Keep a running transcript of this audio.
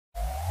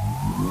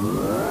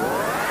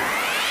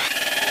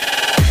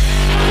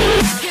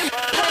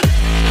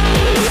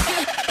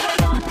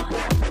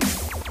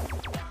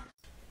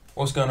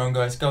What's going on,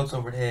 guys?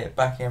 Goldsilver here,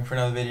 back in for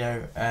another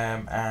video,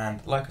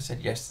 and like I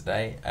said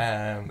yesterday,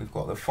 we've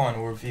got the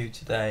final review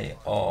today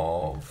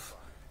of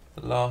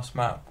the last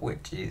map,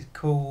 which is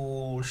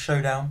called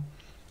Showdown.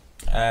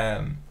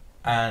 And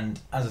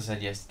as I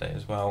said yesterday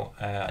as well,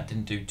 I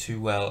didn't do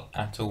too well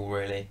at all,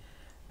 really.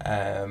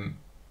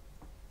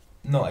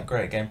 Not a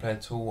great gameplay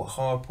at all.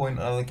 Hardpoint,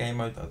 another game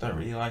mode that I don't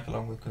really like,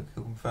 along with Quick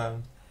Kill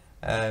Confirmed.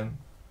 I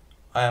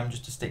am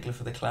just a stickler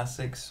for the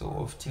classics, sort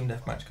of team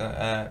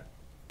deathmatch,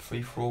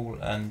 free for all,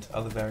 and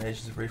other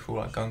variations of free for all,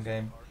 like gun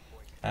game.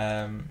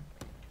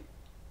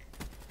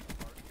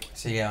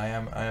 So yeah, I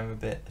am a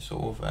bit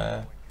sort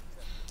of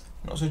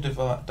not so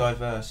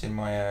diverse in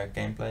my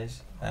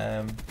gameplays,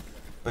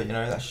 but you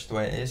know, that's just the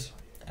way it is.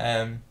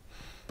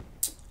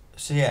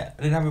 So yeah,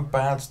 I didn't have a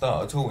bad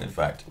start at all. In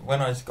fact,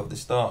 when I got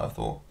this start, I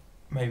thought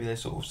maybe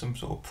there's sort of some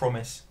sort of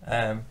promise.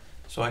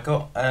 So I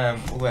got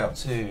all the way up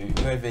to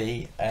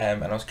UAV,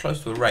 and I was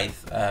close to a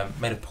Wraith.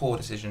 Made a poor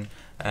decision,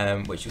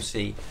 which you'll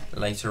see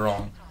later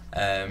on.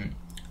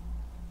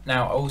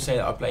 Now, I will say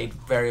that I played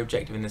very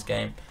objective in this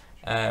game.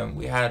 I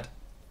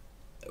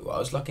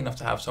was lucky enough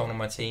to have someone on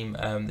my team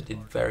that did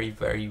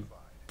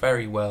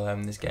very well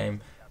in this game,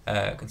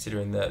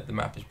 considering that the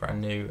map is brand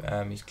new.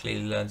 He's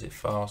clearly learned it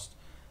fast,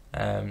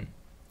 and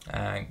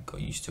got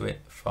used to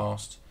it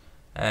fast.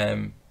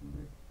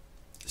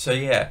 So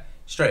yeah,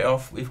 straight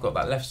off we've got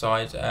that left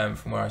side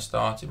from where I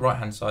started, right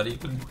hand side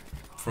even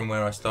from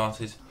where I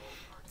started,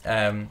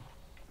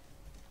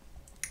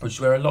 which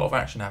is where a lot of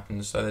action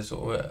happens. So there's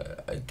sort of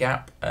a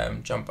gap,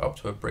 jump up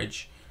to a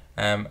bridge,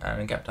 and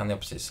a gap down the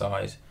opposite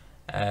side,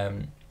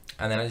 and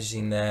then as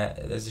you've seen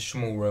there's a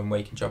small room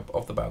where you can jump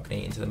off the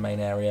balcony into the main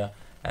area,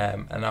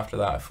 and after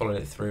that I followed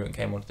it through and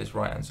came onto this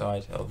right hand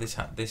side, or this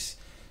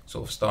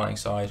sort of starting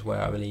side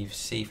where I believe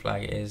C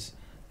flag is,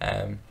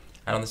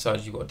 and on the side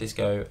you've got a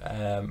disco,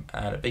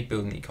 and a big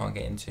building that you can't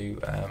get into,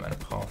 and a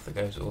path that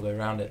goes all the way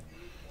around it.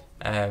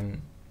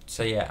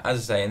 So yeah, as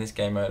I say, in this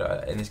game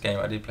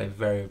I did play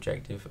very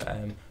objective.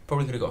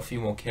 Probably could have got a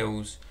few more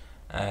kills,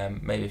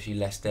 maybe a few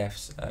less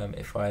deaths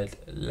if I had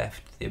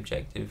left the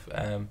objective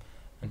and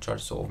tried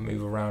to sort of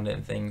move around it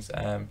and things.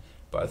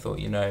 But I thought,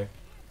 you know,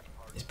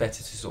 it's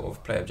better to sort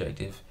of play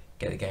objective,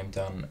 get the game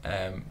done,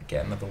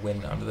 get another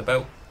win under the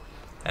belt.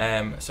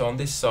 So on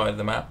this side of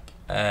the map,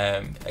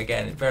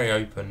 again, very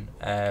open.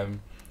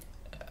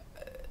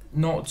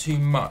 Not too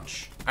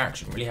much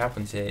action really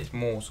happens here. It's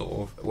more sort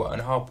of, well, on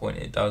a hard point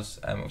it does,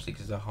 obviously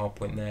because there's a hard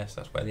point there, so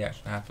that's where the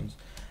action happens.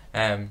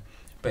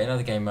 But in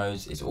other game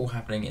modes, it's all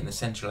happening in the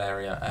central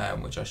area,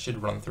 which I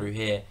should run through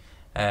here,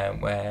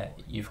 where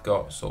you've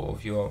got sort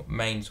of your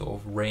main sort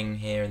of ring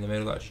here in the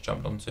middle that I just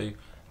jumped onto,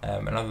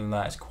 and other than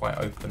that, it's quite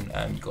open.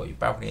 You've got your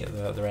balcony at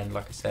the other end,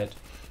 like I said,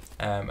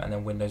 and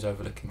then windows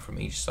overlooking from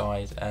each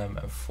side, and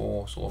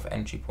 4 sort of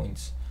entry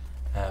points,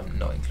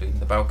 not including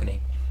the balcony.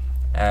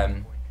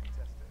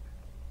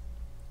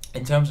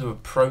 In terms of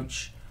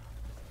approach,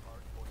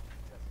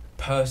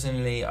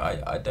 personally,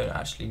 I don't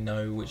actually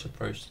know which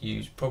approach to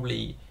use.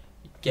 Probably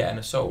get an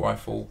assault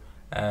rifle,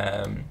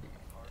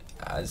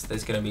 as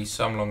there's going to be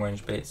some long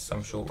range bits,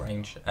 some short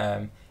range.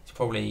 It's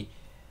probably,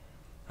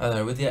 I don't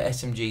know, with the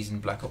SMGs in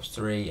Black Ops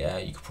 3,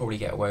 you could probably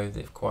get away with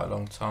it for quite a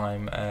long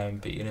time,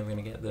 but you're never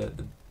going to get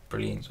the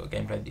brilliant sort of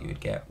gameplay that you would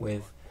get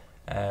with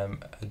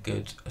a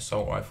good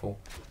assault rifle.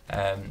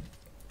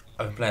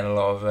 I've been playing a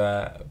lot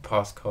of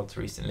past CODs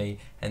recently,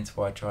 hence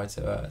why I tried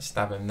to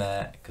stab him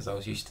there, because I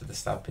was used to the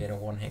stab being a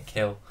one-hit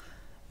kill,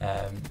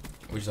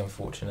 which is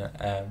unfortunate.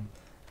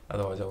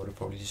 Otherwise I would have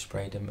probably just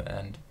sprayed him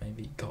and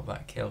maybe got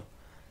that kill.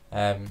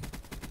 So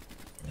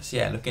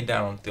yeah, looking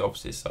down on the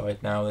opposite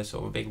side now, there's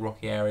sort of a big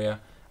rocky area.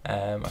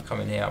 I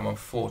come in here, I'm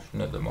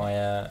unfortunate that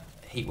my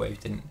heat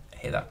wave didn't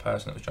hit that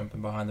person that was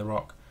jumping behind the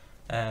rock.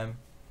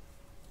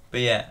 But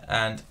yeah,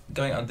 and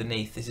going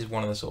underneath, this is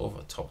one of the sort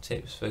of top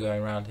tips for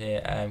going around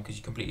here, because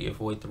you completely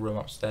avoid the room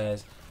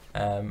upstairs,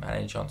 and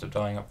any chance of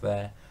dying up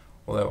there.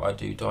 Although I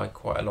do die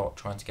quite a lot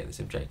trying to get this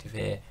objective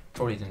here.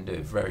 Probably didn't do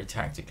it very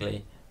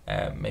tactically.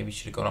 Maybe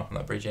should have gone up on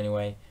that bridge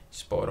anyway,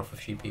 spotted off a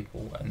few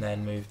people and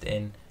then moved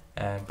in.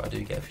 But I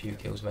do get a few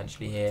kills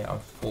eventually here. I'm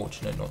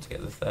fortunate not to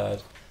get the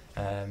third,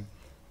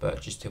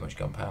 but just too much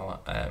gunpowder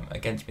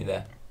against me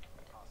there.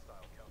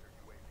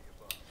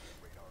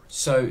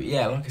 So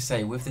yeah, like I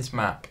say, with this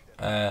map,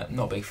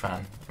 not a big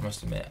fan, I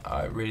must admit.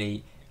 I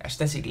really,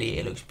 aesthetically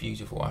it looks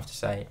beautiful, I have to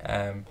say,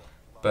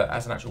 but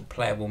as an actual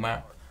playable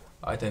map,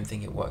 I don't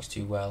think it works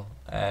too well.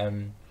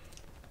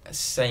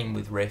 Same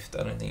with Rift,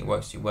 I don't think it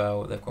works too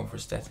well. They've gone for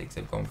aesthetics,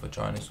 they've gone for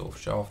trying to sort of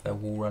show off their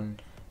wall run,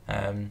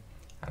 and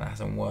it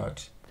hasn't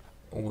worked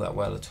all that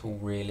well at all,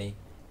 really.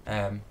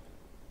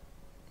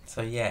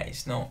 So yeah,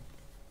 it's not,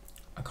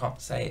 I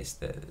can't say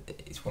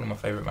it's one of my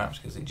favourite maps,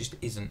 because it just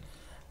isn't.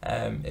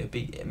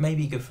 It may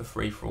be good for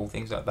free for all,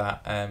 things like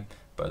that,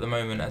 but at the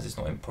moment, as it's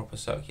not in proper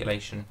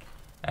circulation,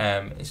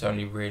 it's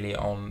only really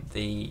on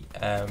the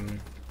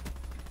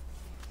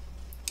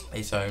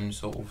its own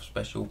sort of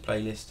special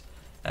playlist.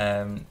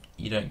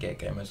 You don't get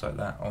game modes like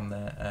that on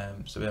there,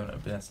 so we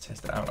haven't been able to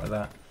test it out like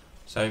that.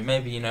 So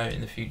maybe, you know, in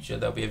the future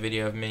there'll be a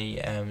video of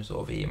me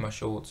sort of eating my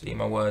shorts, eating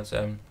my words,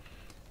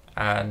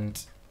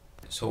 and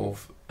sort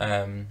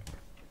of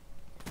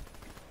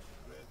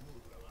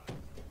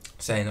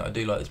saying that I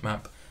do like this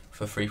map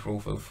for free-for-all,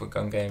 for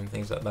gun game and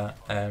things like that.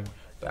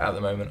 But at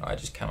the moment I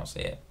just cannot see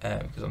it,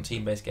 because on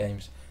team-based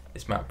games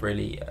this map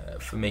really,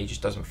 for me,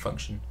 just doesn't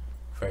function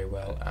very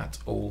well at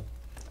all.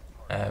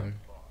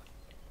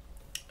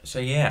 So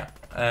yeah,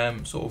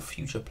 sort of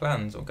future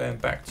plans, or going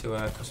back to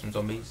custom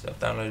zombies. I've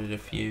downloaded a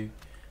few,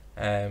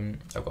 I've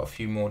got a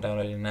few more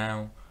downloading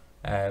now,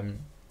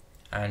 and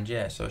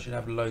yeah, so I should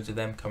have loads of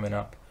them coming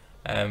up.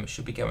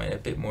 Should be getting a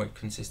bit more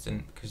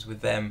consistent, because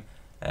with them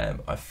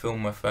I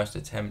filmed my first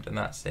attempt and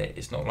that's it.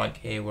 It's not like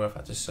here where I've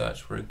had to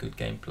search for a good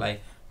gameplay,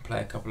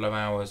 play a couple of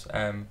hours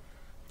to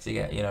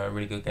get, you know, a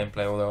really good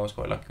gameplay, although I was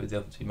quite lucky with the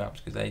other two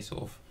maps because they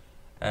sort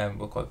of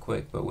were quite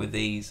quick. But with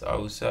these I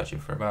was searching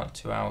for about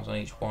 2 hours on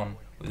each one,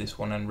 with this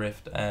one and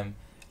Rift, and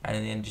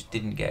in the end just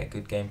didn't get a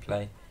good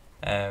gameplay.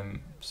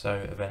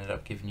 So I've ended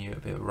up giving you a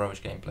bit of a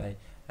rubbish gameplay,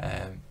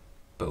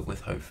 but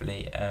with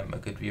hopefully a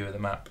good view of the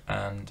map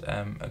and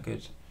a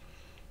good,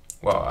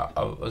 well,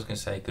 I was going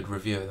to say a good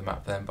review of the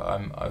map then, but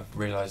I've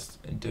realised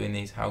in doing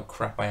these how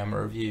crap I am at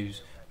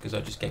reviews, because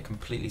I just get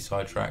completely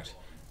sidetracked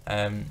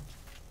and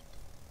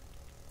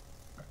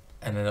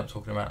end up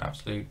talking about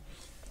absolute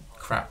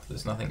crap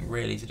that's nothing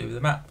really to do with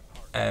the map.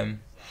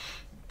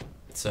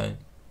 So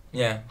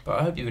yeah, but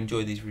I hope you've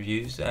enjoyed these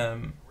reviews.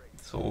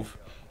 Sort of,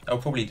 I'll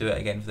probably do it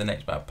again for the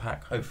next map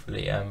pack,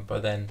 hopefully. By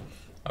then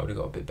I would have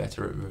got a bit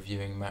better at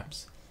reviewing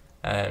maps.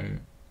 You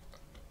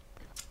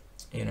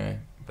know,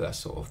 but that's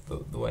sort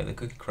of the way the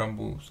cookie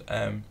crumbles.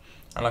 And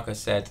like I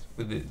said,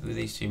 with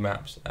these two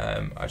maps,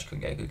 I just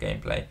couldn't get a good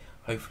gameplay.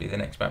 Hopefully the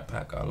next map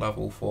pack, I love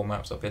all 4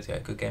 maps, I'll be able to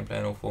get a good gameplay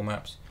on all 4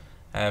 maps,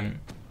 and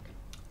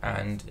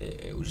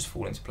it will just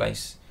fall into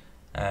place.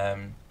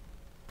 But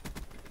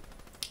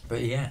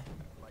yeah,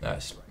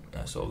 that's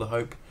sort of the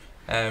hope.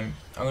 I'm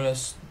going to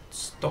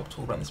stop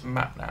talking about this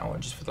map now,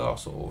 and just for the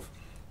last sort of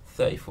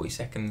 30-40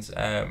 seconds,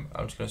 I'm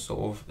just going to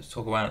sort of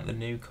talk about the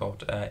new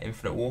COD,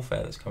 Infinite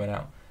Warfare, that's coming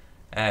out.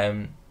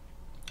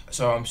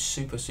 So I'm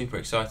super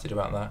excited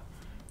about that,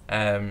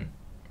 and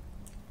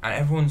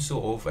everyone's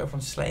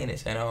slaying it,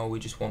 saying, oh, we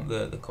just want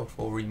the COD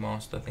 4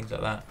 remaster, things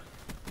like that.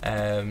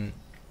 And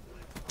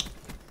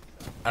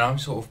I'm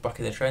sort of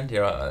bucking the trend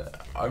here.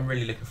 I'm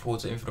really looking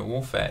forward to Infinite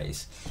Warfare.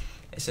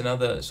 It's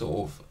another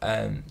sort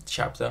of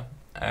chapter.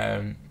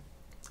 I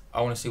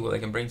want to see what they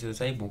can bring to the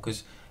table,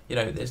 because, you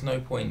know, there's no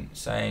point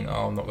saying,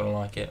 oh, I'm not going to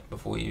like it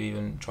before you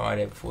even tried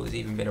it, before there's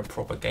even been a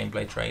proper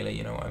gameplay trailer,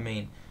 you know what I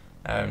mean?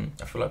 I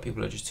feel like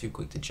people are just too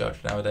quick to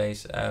judge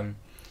nowadays.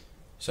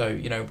 So,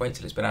 you know, wait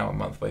till it's been out a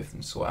month, wait for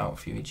them to sort out a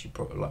few itchy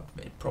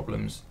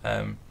problems,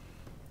 and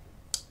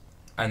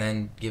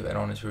then give it an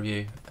honest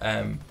review.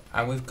 And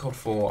with COD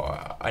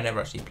 4, I never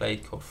actually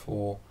played COD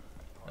 4,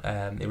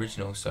 the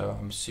original, so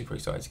I'm super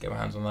excited to get my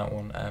hands on that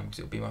one, because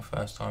it'll be my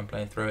first time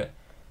playing through it.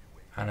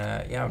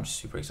 And yeah, I'm just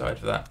super excited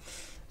for that.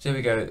 So here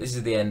we go, this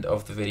is the end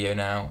of the video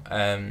now,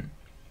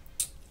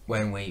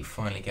 when we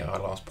finally get our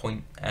last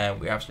point.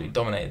 We absolutely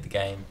dominated the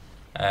game,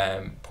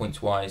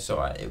 points wise, so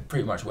it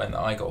pretty much went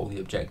that I got all the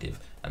objective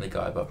and the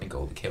guy above me got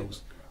all the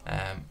kills,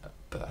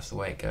 but that's the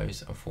way it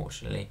goes,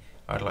 unfortunately.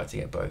 I'd like to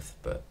get both,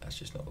 but that's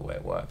just not the way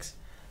it works.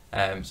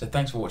 So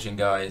thanks for watching,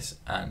 guys,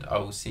 and I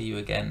will see you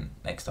again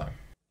next time.